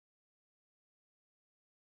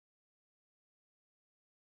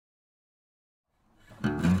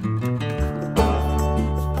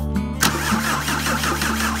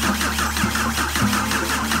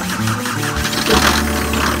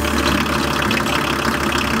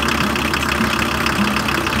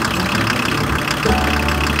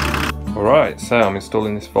So I'm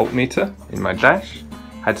installing this voltmeter in my dash.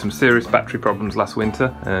 Had some serious battery problems last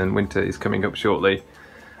winter, and winter is coming up shortly.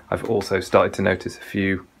 I've also started to notice a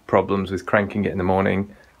few problems with cranking it in the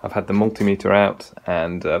morning. I've had the multimeter out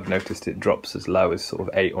and I've noticed it drops as low as sort of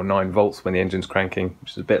 8 or 9 volts when the engine's cranking,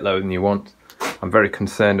 which is a bit lower than you want. I'm very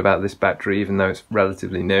concerned about this battery even though it's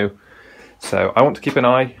relatively new. So I want to keep an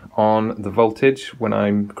eye on the voltage when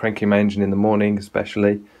I'm cranking my engine in the morning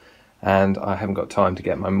especially, and I haven't got time to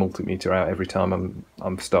get my multimeter out every time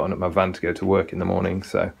I'm starting up my van to go to work in the morning.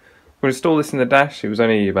 So I'm going to install this in the dash. It was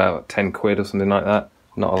only about 10 quid or something like that,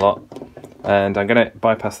 not a lot. And I'm going to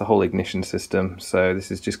bypass the whole ignition system, so this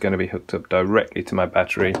is just going to be hooked up directly to my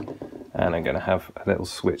battery, and I'm going to have a little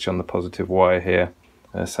switch on the positive wire here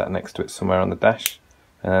sat next to it somewhere on the dash,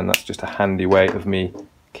 and that's just a handy way of me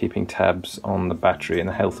keeping tabs on the battery and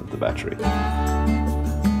the health of the battery.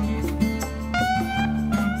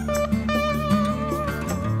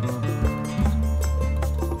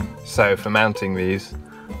 So for mounting these,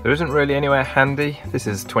 there isn't really anywhere handy. This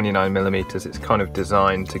is 29mm, it's kind of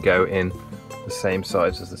designed to go in the same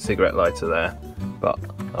size as the cigarette lighter there, but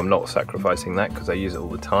I'm not sacrificing that because I use it all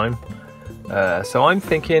the time. So I'm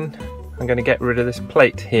thinking I'm going to get rid of this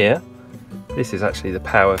plate here. This is actually the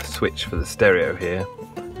power switch for the stereo here,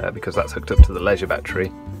 because that's hooked up to the leisure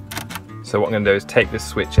battery. So what I'm going to do is take this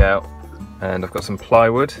switch out, and I've got some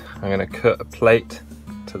plywood. I'm going to cut a plate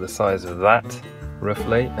to the size of that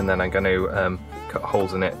roughly, and then I'm going to cut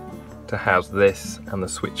holes in it to house this and the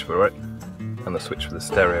switch for it, and the switch for the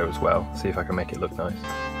stereo as well. See if I can make it look nice.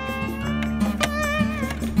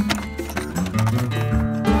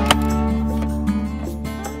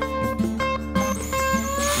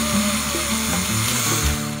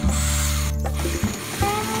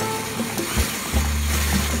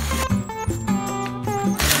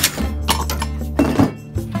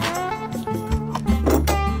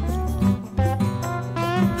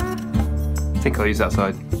 I think I'll use that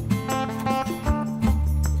side.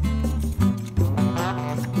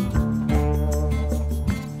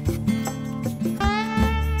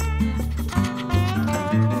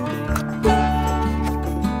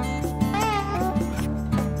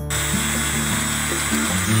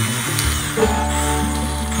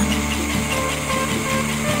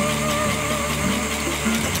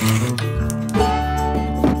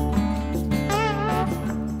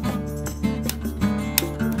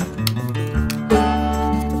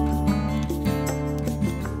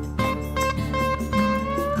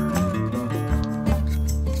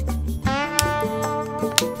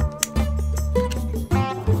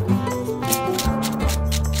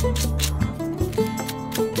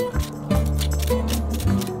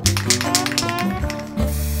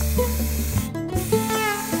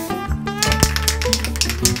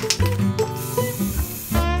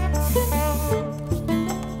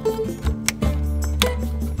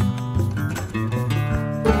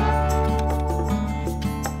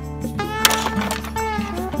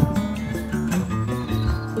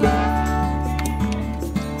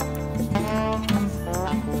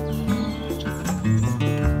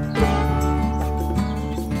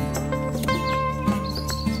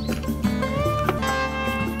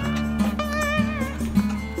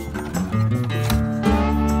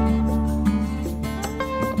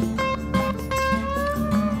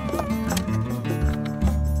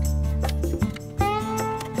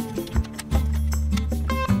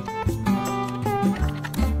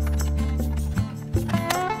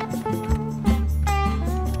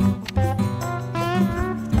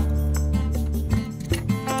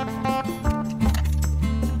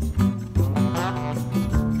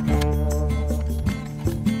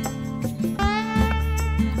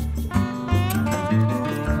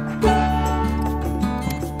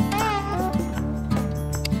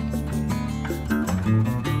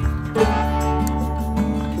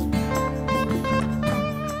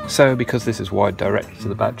 So because this is wired directly to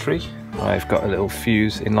the battery, I've got a little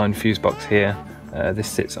fuse, inline fuse box here. This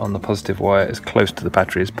sits on the positive wire as close to the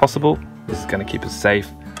battery as possible. This is going to keep us safe,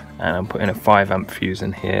 and I'm putting a 5 amp fuse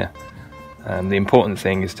in here. The important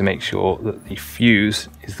thing is to make sure that the fuse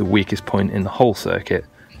is the weakest point in the whole circuit,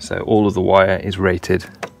 so all of the wire is rated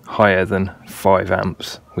higher than 5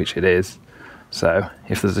 amps, which it is. So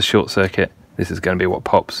if there's a short circuit, this is going to be what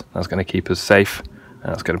pops. That's going to keep us safe,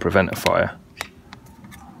 and that's going to prevent a fire.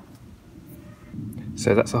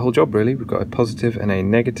 So that's the whole job really. We've got a positive and a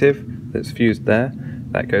negative that's fused there.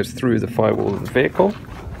 That goes through the firewall of the vehicle,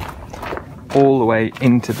 all the way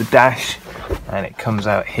into the dash, and it comes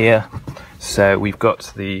out here. So we've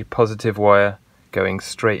got the positive wire going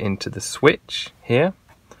straight into the switch here,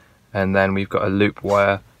 and then we've got a loop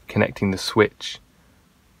wire connecting the switch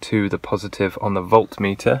to the positive on the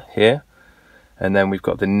voltmeter here. and then we've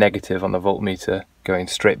got the negative on the voltmeter going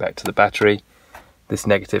straight back to the battery. This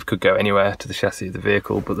negative could go anywhere to the chassis of the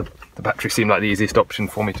vehicle, but the battery seemed like the easiest option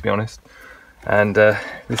for me, to be honest. And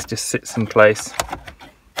this just sits in place.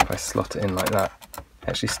 If I slot it in like that, it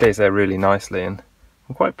actually stays there really nicely, and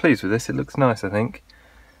I'm quite pleased with this. It looks nice, I think.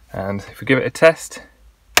 And if we give it a test,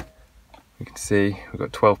 you can see we've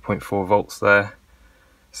got 12.4 volts there.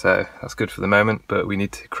 So that's good for the moment, but we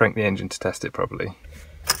need to crank the engine to test it properly.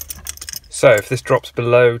 So if this drops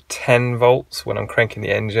below 10 volts when I'm cranking the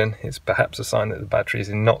engine, it's perhaps a sign that the battery is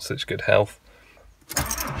in not such good health.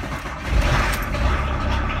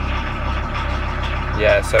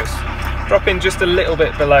 Yeah, so it's dropping just a little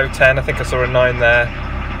bit below 10. I think I saw a 9 there,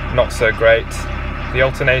 not so great. The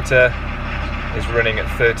alternator is running at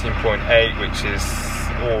 13.8, which is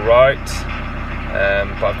all right,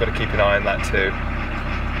 but I've got to keep an eye on that too.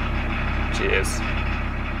 Cheers.